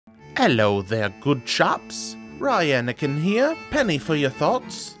Hello there, good chaps. Ryeniken here, penny for your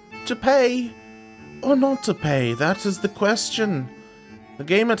thoughts. To pay, or not to pay, that is the question. The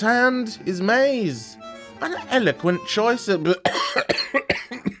game at hand is Maize. An eloquent choice of...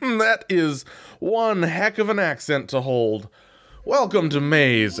 That is one heck of an accent to hold. Welcome to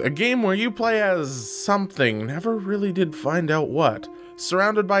Maize, a game where you play as something, never really did find out what.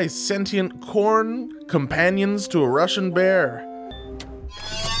 Surrounded by sentient corn, companions to a Russian bear.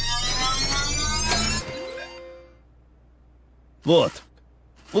 What?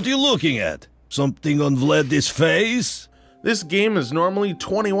 What are you looking at? Something on Vlad's face? This game is normally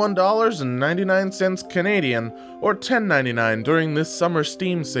 $21.99 Canadian, or $10.99 during this summer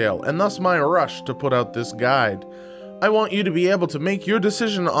Steam sale, and thus my rush to put out this guide. I want you to be able to make your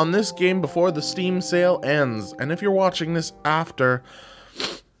decision on this game before the Steam sale ends, and if you're watching this after,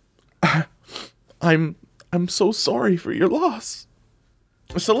 I'm so sorry for your loss.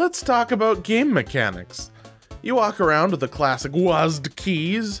 So let's talk about game mechanics. You walk around with the classic WASD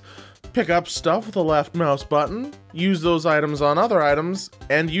keys, pick up stuff with the left mouse button, use those items on other items,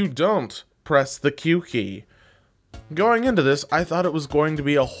 and you don't press the Q key. Going into this, I thought it was going to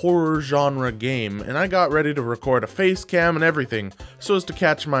be a horror genre game, and I got ready to record a face cam and everything so as to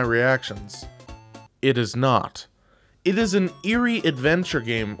catch my reactions. It is not. It is an eerie adventure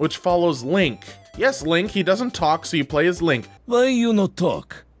game which follows Link. Yes, Link, he doesn't talk, so you play as Link. Why you not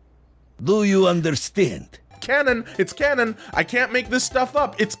talk? Do you understand? Canon! It's canon! I can't make this stuff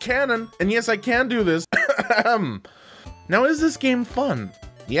up! It's canon! And yes, I can do this. Now, is this game fun?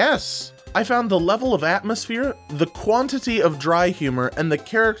 Yes. I found the level of atmosphere, the quantity of dry humor, and the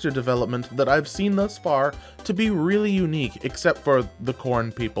character development that I've seen thus far to be really unique, except for the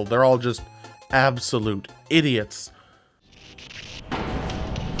corn people. They're all just absolute idiots.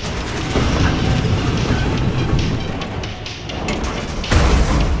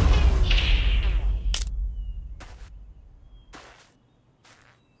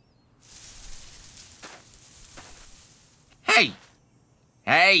 Hey!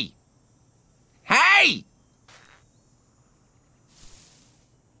 Hey! Hey!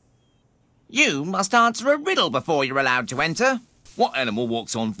 You must answer a riddle before you're allowed to enter. What animal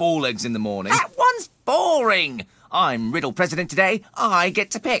walks on four legs in the morning? That one's boring! I'm riddle president today. I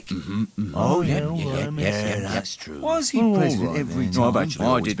get to pick. Oh, yeah, that's true. Was he president every time? I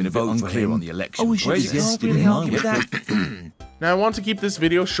didn't vote for him on the election. Oh, we should just really argue with that. Now, I want to keep this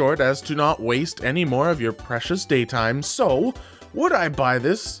video short as to not waste any more of your precious daytime, so would I buy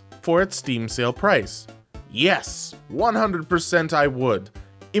this for its Steam sale price? Yes, 100% I would.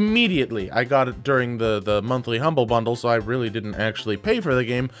 Immediately. I got it during the monthly Humble Bundle, so I really didn't actually pay for the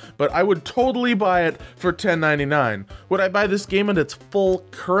game, but I would totally buy it for $10.99. Would I buy this game at its full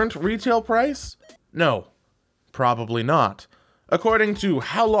current retail price? No, probably not. According to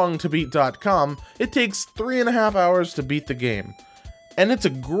howlongtobeat.com, it takes 3.5 hours to beat the game. And it's a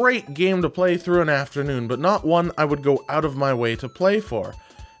great game to play through an afternoon, but not one I would go out of my way to play for.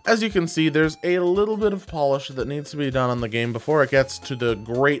 As you can see, there's a little bit of polish that needs to be done on the game before it gets to the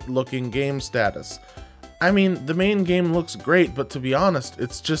great-looking game status. I mean, the main game looks great, but to be honest,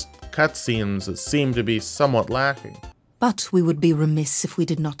 it's just cutscenes that seem to be somewhat lacking. But we would be remiss if we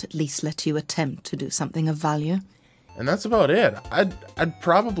did not at least let you attempt to do something of value. And that's about it. I'd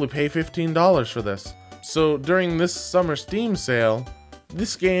probably pay $15 for this. So during this summer Steam sale,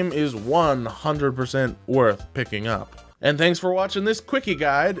 this game is 100% worth picking up. And thanks for watching this quickie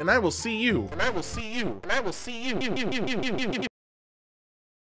guide, and I will see you.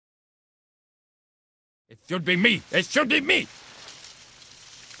 It should be me. It should be me.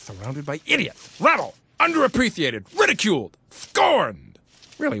 Surrounded by idiots, rabble, underappreciated, ridiculed, scorned.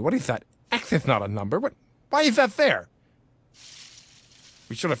 Really, what is that? X is not a number. Why is that there?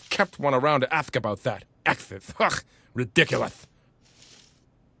 We should have kept one around to ask about that. X's. Ugh, ridiculous.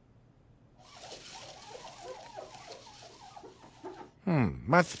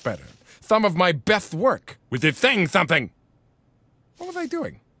 Much better. Some of my best work, which is saying something. What was I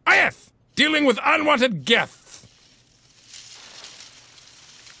doing? Ah, yes! Dealing with unwanted guests.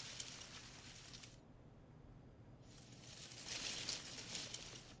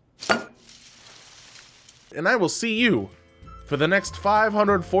 And I will see you for the next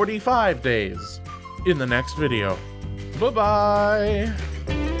 545 days in the next video. Bye-bye!